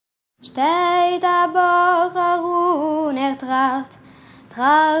Steht der Bocher und trat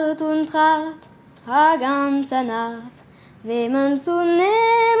und trat, a ganze Nacht. Wem man zu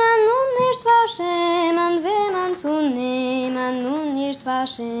nehmen und nicht verschämen, wem man zu nehmen und nicht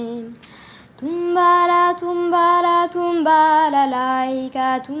verschämen. Dumbala, Dumbala, Dumbala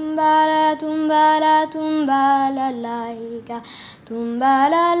Laika, Dumbala, Dumbala, Dumbala Laika.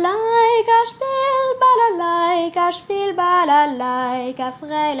 Dumbala Laika, spiel Balalaika,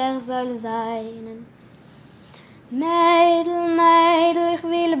 freilich soll sein. Mädel, Mädel, ich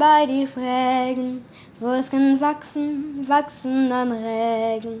will bei dir fragen, wo es kann wachsen an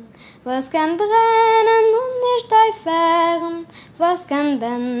Regen, wo es kann brennen und nicht aufhören, wo es kann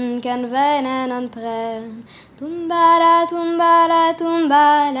weinen an Tränen. Dumbala, Dumbala,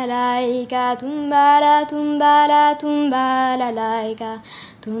 Dumbala Laika, Dumbala, Dumbala, Dumbala Laika.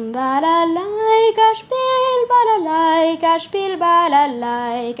 Dumbala Laika, spiel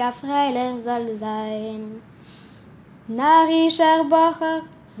Balalaika, freilich soll sein. Narischer Bocher,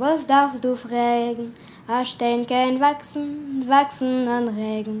 was darfst du fragen? A Stein kann wachsen an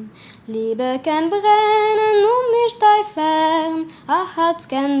Regen. Liebe kann brennen und nicht aufhören, a Herz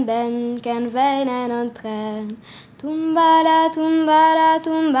kann weinen an Tränen. Dumbala, Dumbala,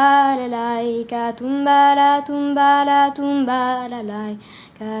 Dumbala Laika, Dumbala, Dumbala, Dumbala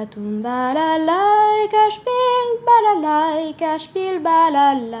Laika, Dumbala Laika, spiel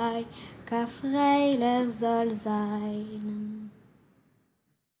Balalaika, freilich soll sein.